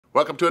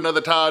Welcome to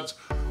another Todd's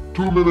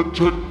 2-Minute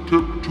Tech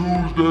Tip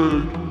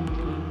Tuesday.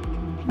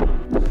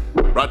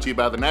 Brought to you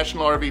by the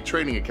National RV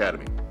Training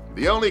Academy,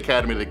 the only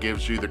academy that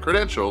gives you the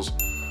credentials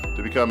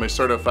to become a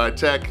certified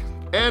tech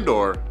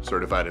and/or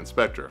certified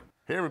inspector.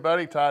 Hey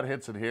everybody, Todd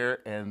Hinson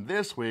here, and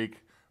this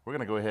week we're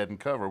going to go ahead and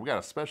cover, we got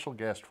a special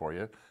guest for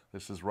you.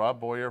 This is Rob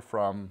Boyer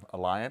from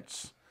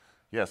Alliance.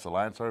 Yes,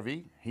 Alliance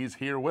RV. He's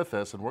here with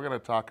us, and we're going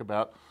to talk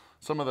about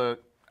some of the,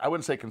 I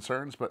wouldn't say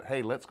concerns, but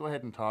hey, let's go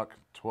ahead and talk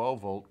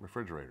 12-volt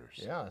refrigerators.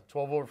 Yeah,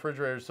 12-volt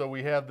refrigerators. So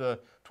we have the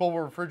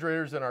 12-volt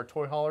refrigerators in our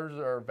toy haulers,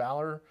 our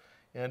Valor,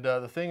 and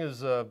the thing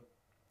is,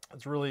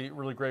 it's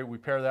really great. We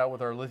pair that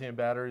with our lithium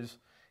batteries,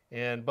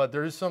 but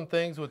there is some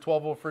things with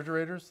 12-volt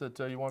refrigerators that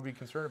you want to be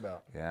concerned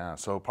about. Yeah.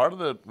 So part of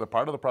the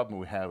problem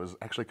we have is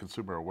actually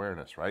consumer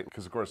awareness, right?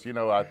 Because of course, you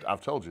know,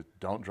 I've told you,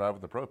 don't drive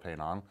with the propane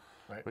on.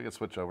 Right. We can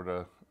switch over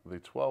to the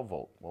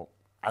 12-volt. Well,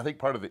 I think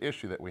part of the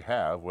issue that we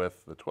have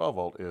with the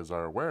 12-volt is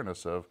our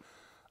awareness of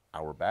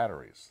our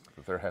batteries.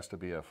 That there has to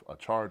be a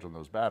charge on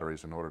those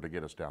batteries in order to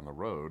get us down the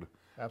road.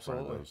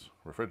 Absolutely. Those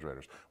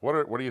refrigerators.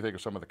 What do you think are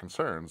some of the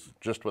concerns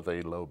just with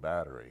a low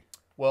battery?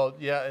 Well,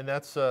 yeah, and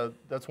that's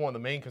one of the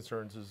main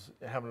concerns is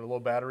having a low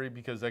battery,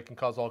 because that can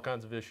cause all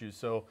kinds of issues.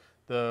 So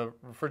the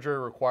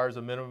refrigerator requires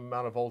a minimum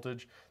amount of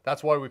voltage.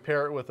 That's why we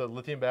pair it with a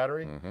lithium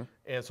battery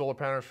and solar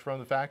panels from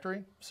the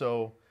factory.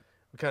 So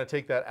we kind of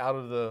take that out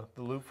of the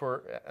loop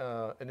for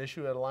an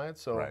issue at Alliance.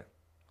 So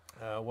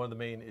right. One of the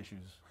main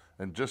issues.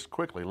 And just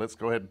quickly, let's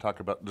go ahead and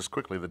talk about just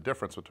quickly the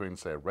difference between,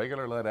 say, a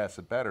regular lead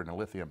acid battery and a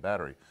lithium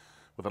battery.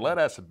 With a lead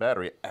acid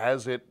battery,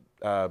 as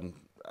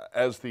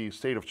the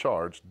state of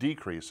charge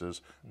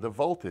decreases, the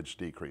voltage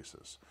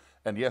decreases.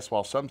 And yes,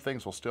 while some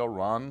things will still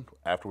run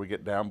after we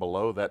get down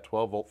below that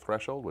 12-volt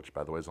threshold, which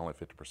by the way is only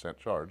 50%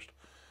 charged,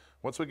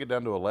 once we get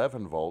down to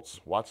 11 volts,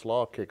 Watt's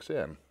law kicks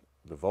in.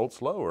 The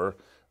volts lower,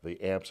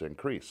 the amps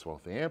increase. Well,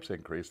 if the amps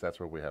increase,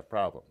 that's where we have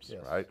problems, yes.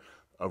 Right?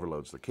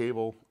 Overloads the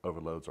cable,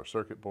 overloads our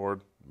circuit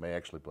board, may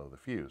actually blow the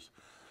fuse.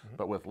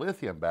 But with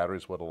lithium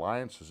batteries, what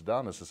Alliance has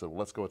done is they said, well,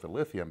 let's go with the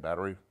lithium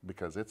battery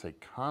because it's a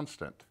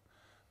constant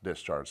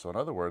discharge. So in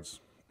other words,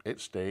 it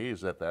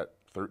stays at that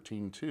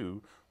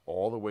 13.2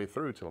 all the way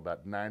through till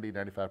about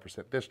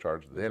 90–95%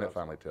 discharge, then it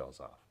finally tails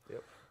off.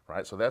 Yep.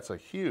 Right, so that's a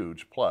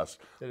huge plus.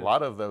 A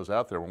lot of those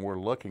out there, when we're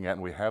looking at,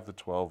 and we have the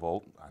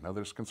 12-volt, I know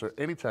there's concern,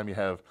 anytime you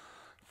have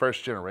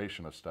first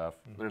generation of stuff,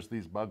 there's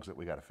these bugs that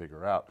we got to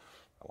figure out.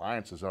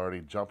 Alliance is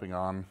already jumping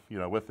on, you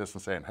know, with this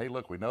and saying, hey,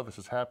 look, we know this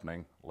is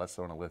happening. Let's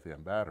throw in a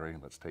lithium battery.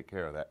 Let's take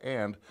care of that.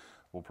 And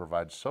we'll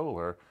provide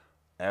solar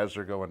as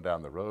they're going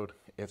down the road.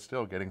 It's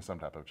still getting some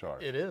type of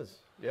charge. It is,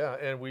 yeah.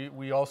 And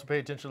we also pay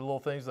attention to little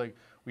things like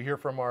we hear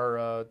from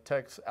our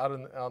techs out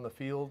on the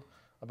field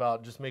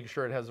about just making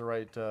sure it has the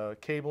right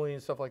cabling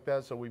and stuff like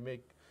that. So we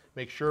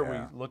make sure we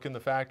look in the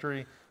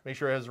factory, make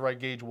sure it has the right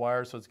gauge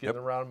wire so it's getting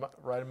the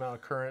right amount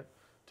of current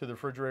to the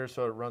refrigerator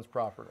so it runs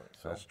properly.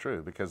 So. That's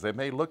true, because they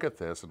may look at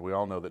this, and we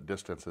all know that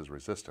distance is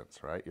resistance,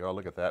 right? You all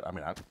look at that. I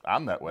mean,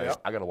 I'm that way.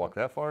 Yep. I got to walk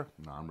that far?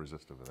 No, I'm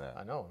resistive to that.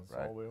 I know, it's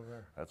all the way over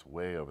there. That's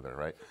way over there,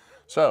 right?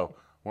 So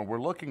when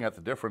we're looking at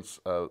the difference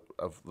of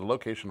the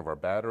location of our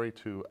battery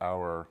to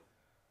our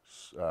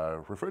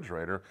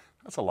refrigerator,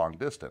 that's a long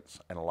distance.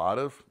 And a lot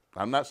of,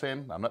 I'm not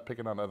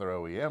picking on other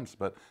OEMs,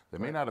 but they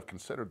may not have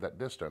considered that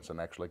distance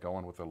and actually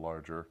going with a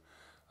larger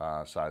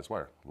size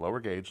wire. Lower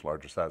gauge,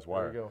 larger size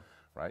wire. There you go.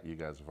 Right, you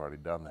guys have already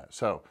done that.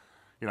 So,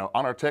 you know,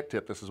 on our tech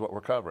tip, this is what we're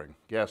covering.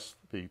 Yes,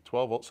 the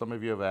 12-volt, some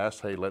of you have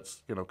asked, hey,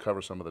 let's, you know,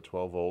 cover some of the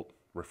 12-volt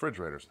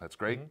refrigerators. That's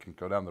great, can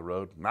go down the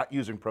road, not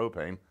using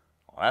propane.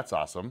 Well, that's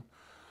awesome.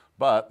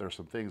 But there's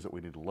some things that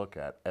we need to look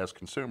at. As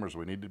consumers,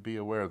 we need to be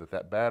aware that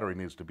that battery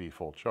needs to be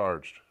full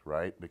charged,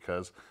 right?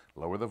 Because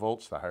lower the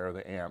volts, the higher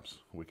the amps,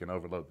 we can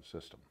overload the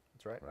system.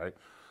 That's right. Right?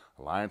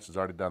 Alliance has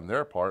already done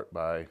their part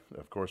by,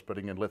 of course,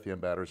 putting in lithium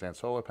batteries and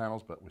solar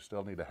panels, but we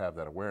still need to have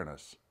that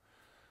awareness.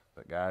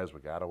 But guys, we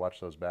got to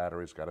watch those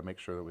batteries, got to make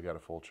sure that we got a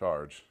full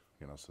charge,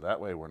 you know, so that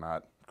way we're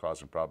not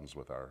causing problems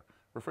with our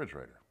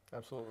refrigerator.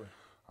 Absolutely.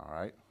 All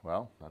right,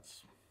 well,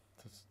 that's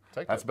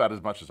about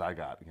as much as I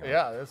got. You know.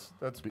 Yeah,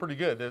 that's pretty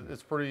good.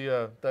 It's pretty,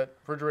 that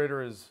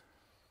refrigerator is,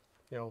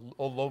 you know,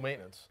 low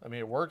maintenance. I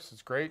mean, it works,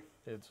 it's great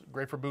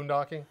for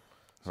boondocking.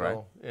 So, right.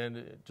 And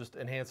it just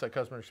enhance that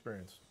customer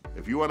experience.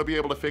 If you want to be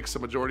able to fix the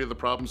majority of the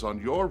problems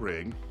on your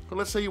rig, well,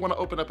 let's say you want to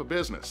open up a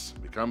business,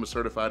 become a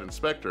certified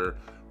inspector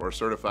or a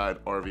certified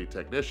RV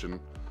technician,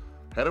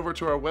 head over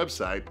to our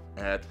website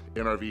at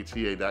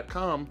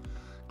NRVTA.com,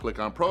 click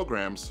on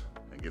programs,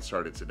 and get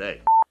started today.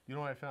 You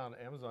know what I found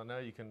on Amazon now?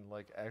 You can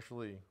like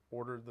actually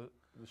order the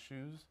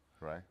shoes,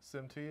 right?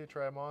 Send them to you,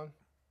 try them on.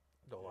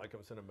 Don't like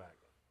them, send them back.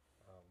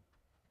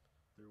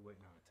 They're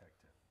waiting on a tech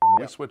tip.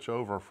 When we switch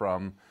over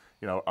from,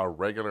 you know, our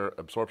regular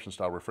absorption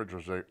style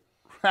refrigerator,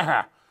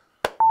 yeah,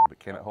 but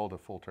can it hold a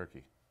full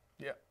turkey?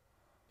 Yeah,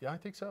 I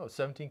think so.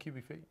 17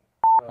 cubic feet.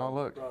 Oh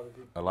look,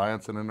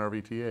 Alliance and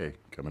NRVTA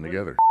coming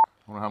together.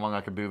 I wonder how long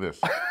I can do this.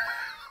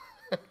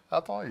 How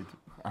tall are you?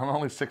 I'm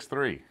only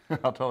 6'3".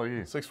 How tall are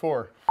you?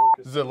 6'4".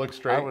 Does it look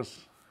straight? I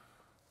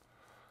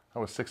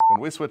was 6.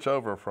 When we switch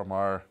over from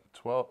our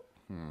 12.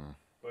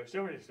 But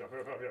still,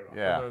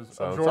 Yeah. those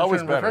So it's absorption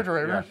always better.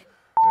 refrigerators.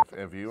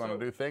 Yeah. If you want to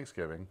do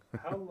Thanksgiving,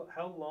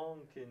 how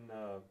long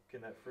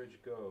can that fridge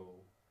go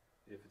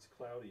if it's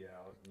cloudy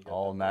out? And you got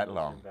All that night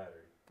lithium long.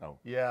 Battery?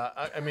 Yeah,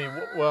 I mean,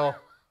 well,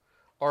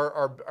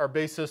 our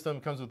base system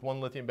comes with 1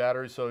 lithium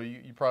battery, so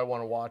you probably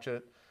want to watch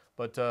it.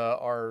 But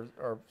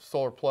our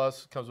Solar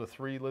Plus comes with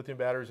 3 lithium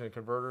batteries and a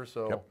converter.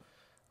 So, Yep.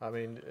 I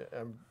mean,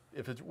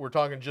 if we're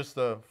talking just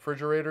the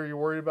refrigerator you're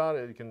worried about,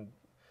 it can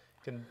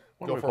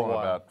what go are we for a pulling, while.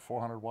 about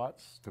 400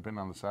 watts, depending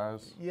on the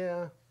size?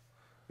 Yeah,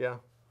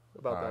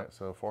 about All that. right,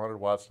 so 400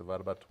 watts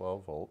divided by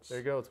 12 volts. There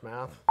you go. It's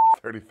math.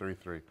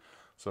 33.3.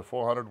 So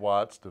 400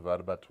 watts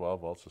divided by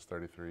 12 volts is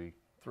 33.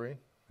 3.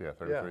 Yeah,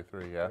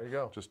 33.3. Yeah. There you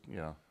go. Just,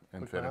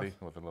 infinity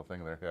with a little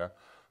thing there. Yeah.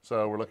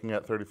 So we're looking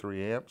at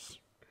 33 amps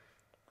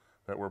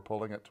that we're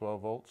pulling at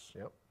 12 volts.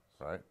 Yep.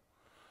 Right.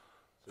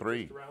 So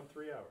 3. Just around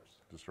 3 hours.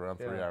 Just around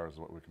 3 Yeah. hours is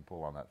what we can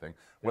pull on that thing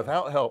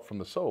without help from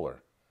the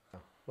solar.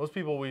 Most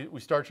people, we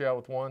start you out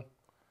with 1.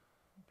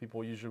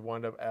 People usually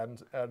wind up adding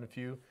a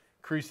few,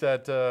 increase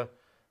that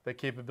that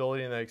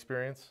capability and that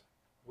experience.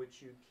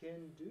 Which you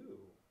can do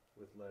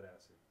with lead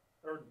acid,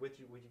 or which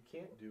you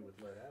can't do with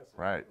lead acid.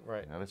 Right.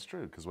 Right. Yeah, that's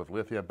true, because with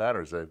lithium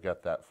batteries, they've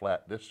got that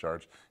flat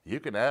discharge.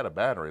 You can add a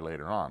battery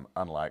later on,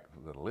 unlike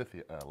the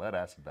lead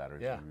acid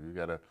batteries. Yeah. You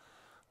got to,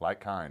 like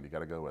kind, you got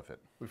to go with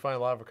it. We find a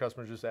lot of our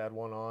customers just add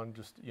 1 on,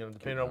 just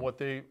depending on what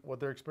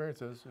their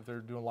experience is, if they're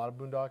doing a lot of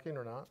boondocking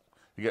or not.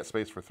 You got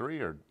space for 3,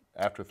 or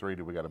after 3,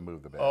 do we got to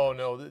move the battery? Oh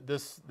no,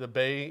 the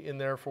bay in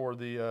there for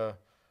the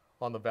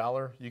on the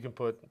Valor, you can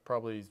put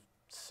probably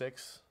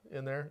 6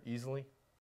 in there easily.